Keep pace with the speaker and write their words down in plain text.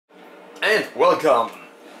and welcome!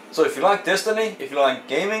 So if you like Destiny, if you like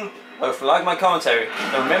gaming, or if you like my commentary,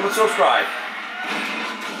 then remember to subscribe.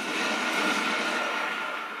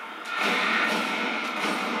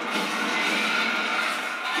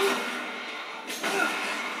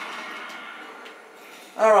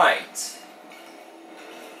 Alright.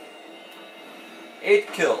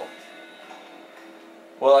 8 kill.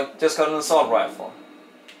 Well, I just got an assault rifle.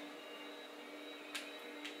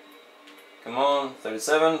 Come on,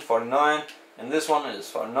 37, 49, and this one is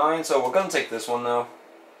 49, so we're gonna take this one now.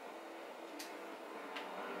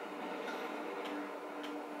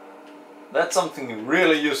 That's something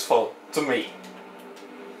really useful to me.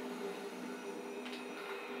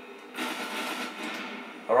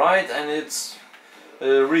 Alright, and its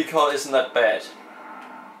recoil isn't that bad.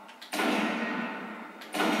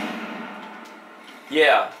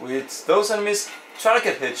 Yeah, with those enemies, try to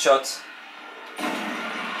get headshots.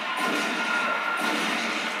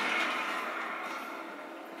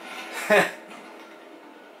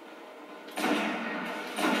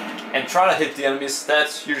 And try to hit the enemies,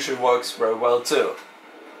 that usually works very well too.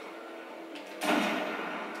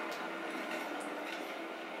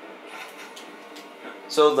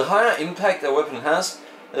 So the higher impact a weapon has,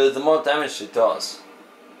 the more damage it does.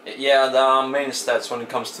 Yeah, there are main stats when it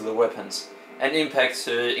comes to the weapons. And impact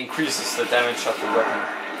increases the damage of the weapon.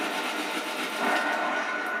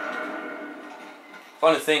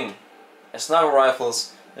 Funny thing, as sniper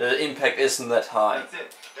rifles, impact isn't that high. That's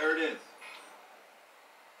it. There it is.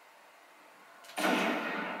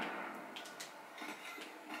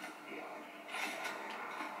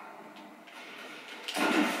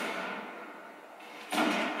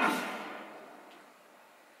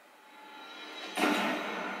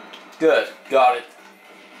 Good, got it.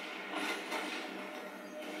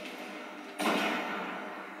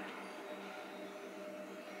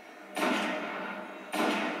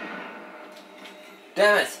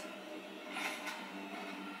 Damn it!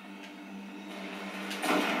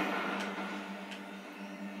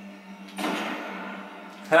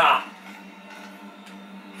 Ha!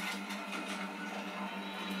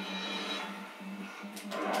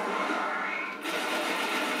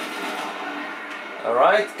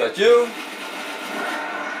 Alright, got you.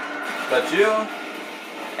 Got you.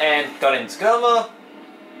 And got into cover.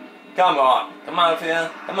 Come on, come out of here,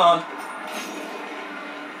 come on.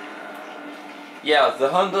 Yeah, the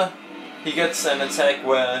hunter, he gets an attack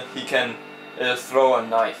where he can throw a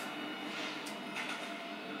knife.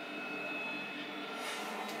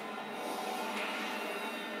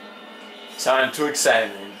 Time to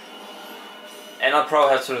examine. And I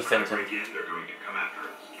probably have to defend him. They're going to come after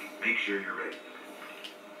us. Make sure you're ready.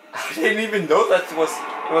 I didn't even know that it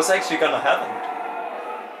was actually gonna happen.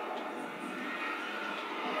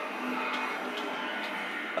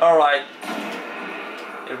 Alright.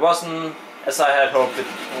 It wasn't as I had hoped it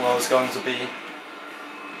was going to be.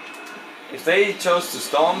 If they chose to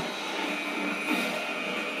storm...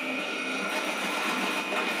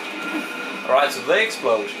 Alright, so they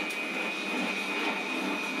explode.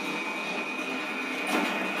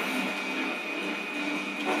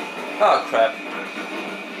 Oh crap.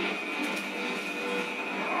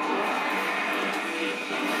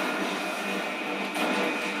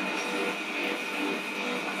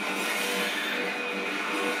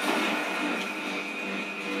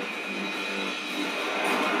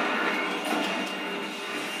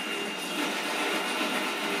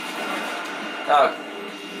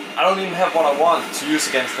 I don't even have what I want to use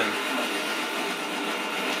against him.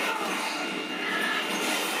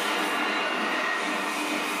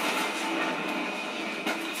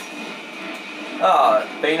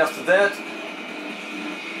 Bane of the Dead.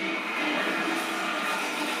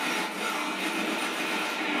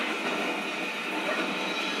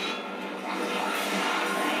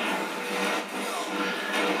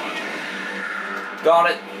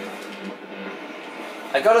 Got it.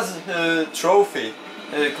 I got a trophy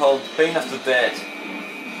called Bane of the Dead.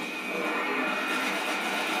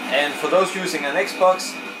 And for those using an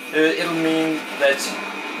Xbox, it'll mean that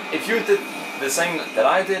if you did the same that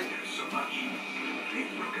I did,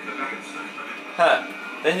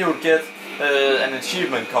 then you would get an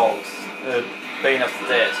achievement called Bane of the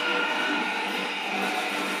Dead.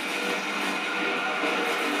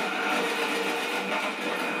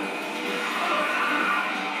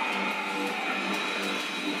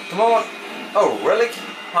 Come on! Oh, Relic?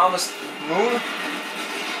 Harvest Moon?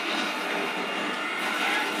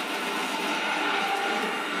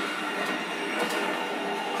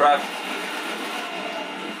 Crap.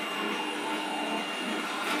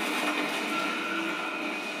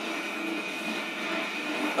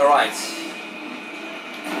 Alright.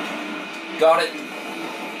 Got it.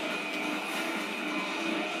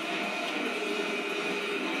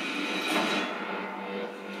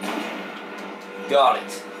 Got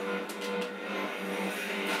it.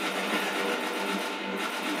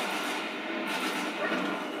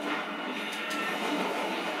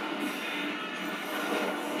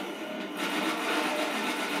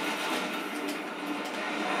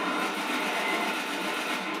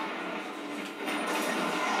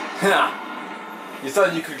 You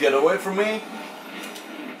thought you could get away from me?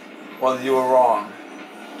 Well, you were wrong.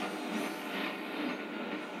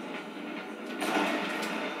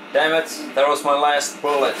 Damn it, that was my last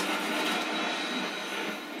bullet.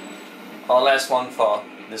 Our last one for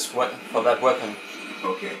that weapon.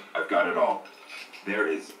 Okay, I've got it all. There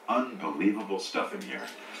is unbelievable stuff in here.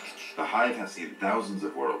 The Hive has seen thousands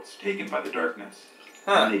of worlds taken by the darkness.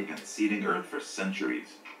 And they've been seeding Earth for centuries,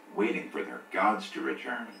 waiting for their gods to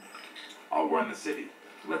return. I'll warn the city.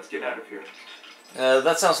 Let's get out of here.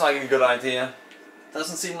 That sounds like a good idea.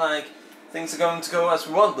 Doesn't seem like things are going to go as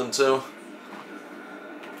we want them to.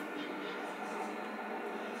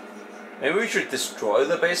 Maybe we should destroy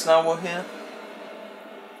the base now we're here.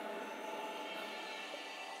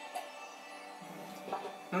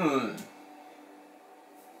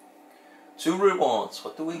 Two rewards.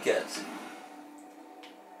 What do we get?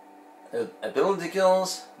 Ability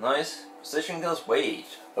kills. Nice. Precision kills. Wait.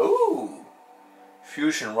 Ooh.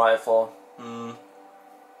 Fusion rifle. Oh,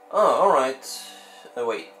 alright.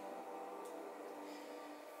 Wait.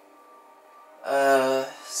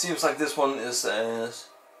 Seems like this one is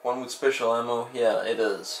one with special ammo. Yeah, it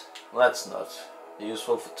is. That's not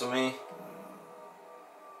useful to me.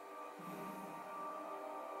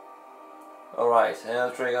 Alright, air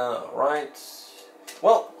trigger, alright.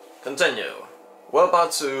 Well, continue. We're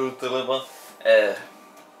about to deliver a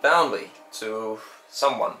bounty to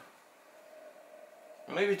someone.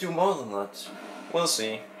 Maybe do more than that. We'll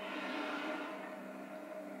see.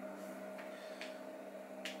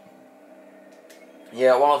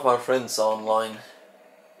 Yeah, one of my friends are online.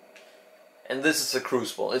 And this is a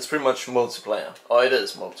Crucible. It's pretty much multiplayer. Oh, it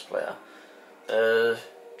is multiplayer.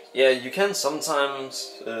 Yeah, you can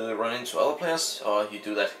sometimes run into other players, or you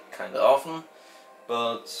do that kinda often.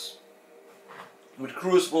 But with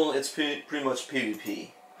Crucible, it's pretty much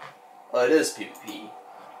PvP. Oh, it is PvP.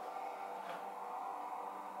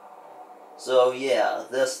 So yeah,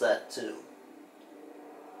 there's that too.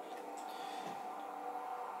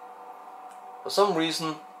 For some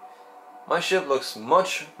reason, my ship looks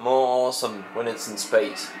much more awesome when it's in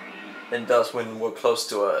space than it does when we're close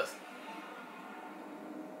to Earth.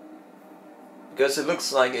 Because it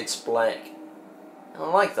looks like it's black. And I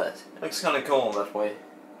like that. It looks kinda cool that way.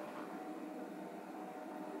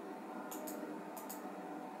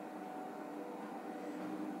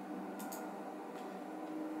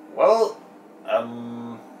 Well,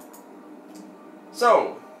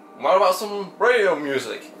 so, what about some radio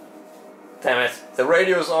music? Damn it, the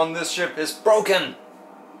radios on this ship is broken!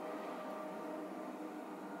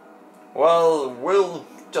 Well, we'll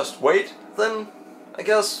just wait then, I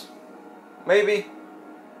guess. Maybe.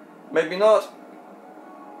 Maybe not.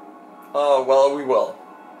 Oh, well, we will.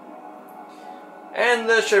 And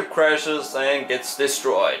the ship crashes and gets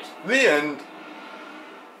destroyed. The end.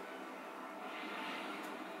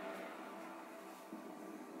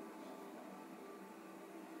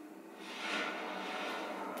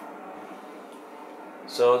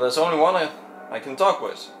 So there's only one I can talk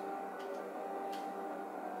with.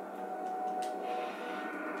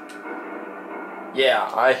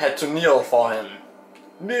 Yeah, I had to kneel for him.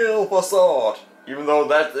 Kneel for sword, even though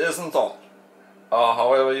that isn't all. Or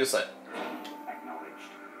however you say.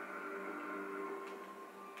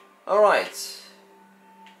 Alright.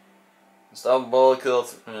 Unstoppable,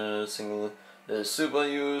 killed single super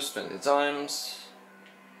use 20 times.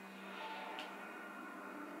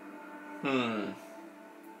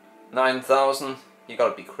 9,000, you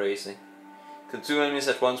gotta be crazy. Kill 2 enemies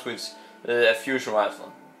at once with a fusion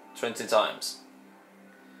rifle 20 times.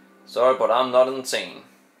 Sorry, but I'm not insane.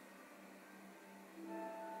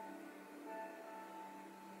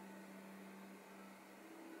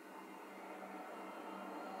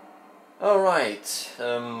 Alright,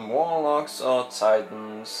 warlocks or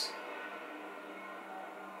titans?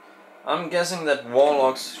 I'm guessing that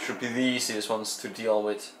warlocks should be the easiest ones to deal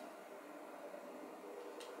with.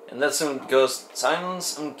 And that's simply because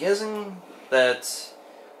titans, I'm guessing that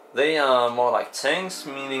they are more like tanks,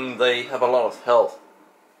 meaning they have a lot of health.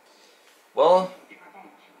 Well,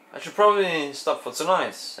 I should probably stop for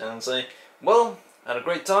tonight and say, well, I had a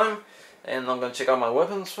great time, and I'm gonna check out my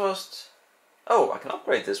weapons first. Oh, I can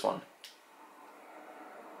upgrade this one.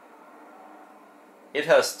 It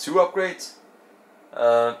has 2 upgrades.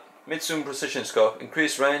 Mid-zoom precision scope,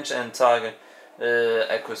 increased range and target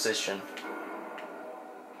acquisition.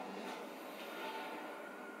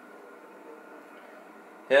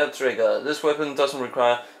 Yeah, trigger. This weapon doesn't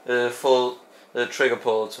require full trigger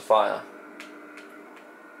pull to fire.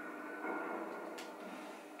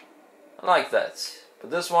 I like that. But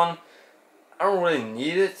this one, I don't really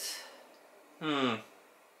need it.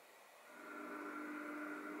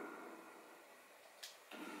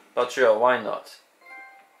 But sure, why not?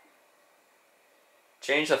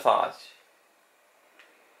 Change of thought.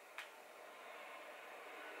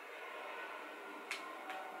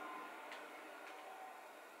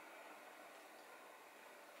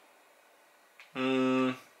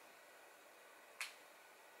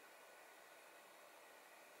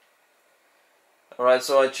 Alright,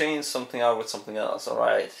 so I changed something out with something else.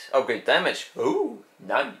 Alright. Upgrade damage. Ooh,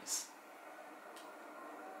 nice.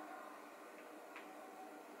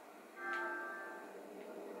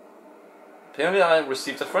 Apparently I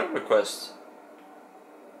received a friend request.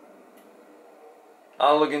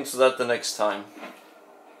 I'll look into that the next time.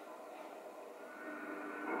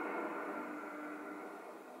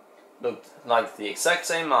 Looked like the exact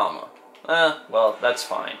same armor. Well, that's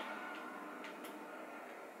fine.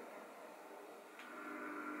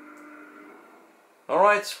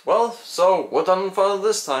 Alright, well, so we're done for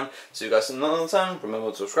this time. See you guys another time.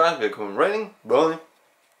 Remember to subscribe, leave a comment, rating. Bye.